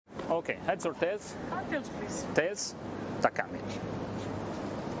Okay, heads or tails? Tails, please. Tails, Takami.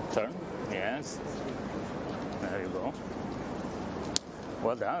 Turn, yes. There you go.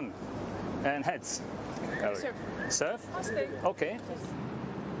 Well done. And heads. Serve. Serve? I'll stay. Okay.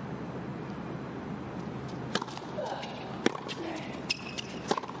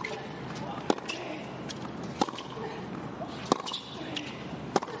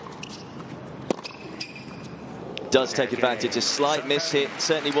 Does take advantage. A slight miss hit.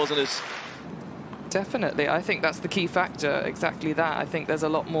 Certainly wasn't as... Definitely. I think that's the key factor, exactly that. I think there's a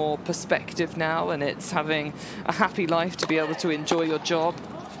lot more perspective now, and it's having a happy life to be able to enjoy your job.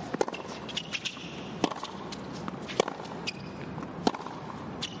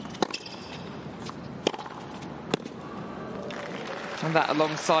 And that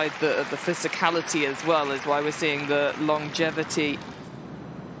alongside the physicality as well is why we're seeing the longevity.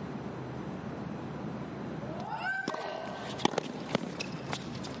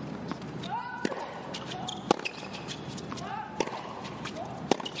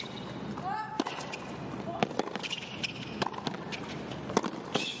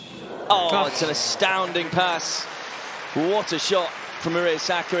 Oh, it's an astounding pass. What a shot from Maria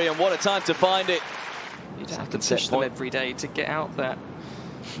Sakkari, and what a time to find it. You'd have to push them every day to get out there.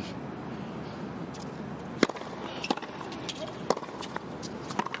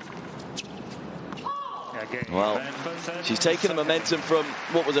 Well, she's taken the momentum from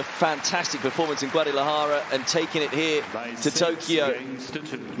what was a fantastic performance in Guadalajara and taking it here to Tokyo.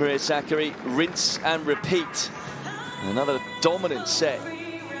 Maria Sakkari, rinse and repeat. Another dominant set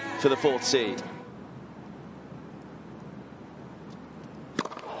for the 4th seed.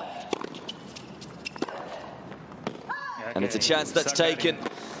 And it's a chance that's taken.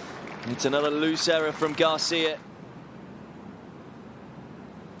 It's another loose error from Garcia.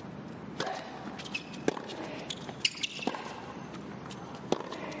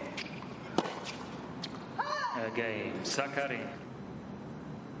 Again, Sakkari.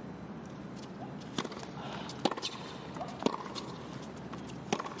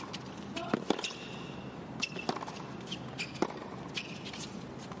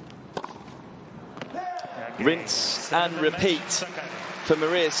 Rinse and repeat for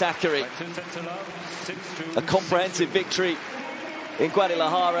Maria Sakkari. A comprehensive victory in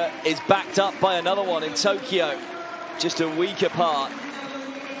Guadalajara is backed up by another one in Tokyo, just a week apart.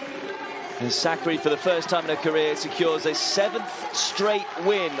 And Sakkari, for the first time in her career, secures a 7th straight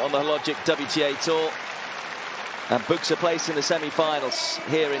win on the Logic WTA Tour and books a place in the semi-finals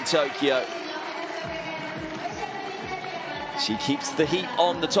here in Tokyo. She keeps the heat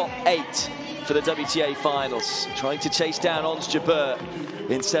on the top 8 for the WTA finals, trying to chase down Ons Jabeur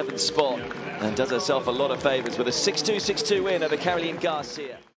in 7th spot, and does herself a lot of favours with a 6-2, 6-2 win over Caroline Garcia.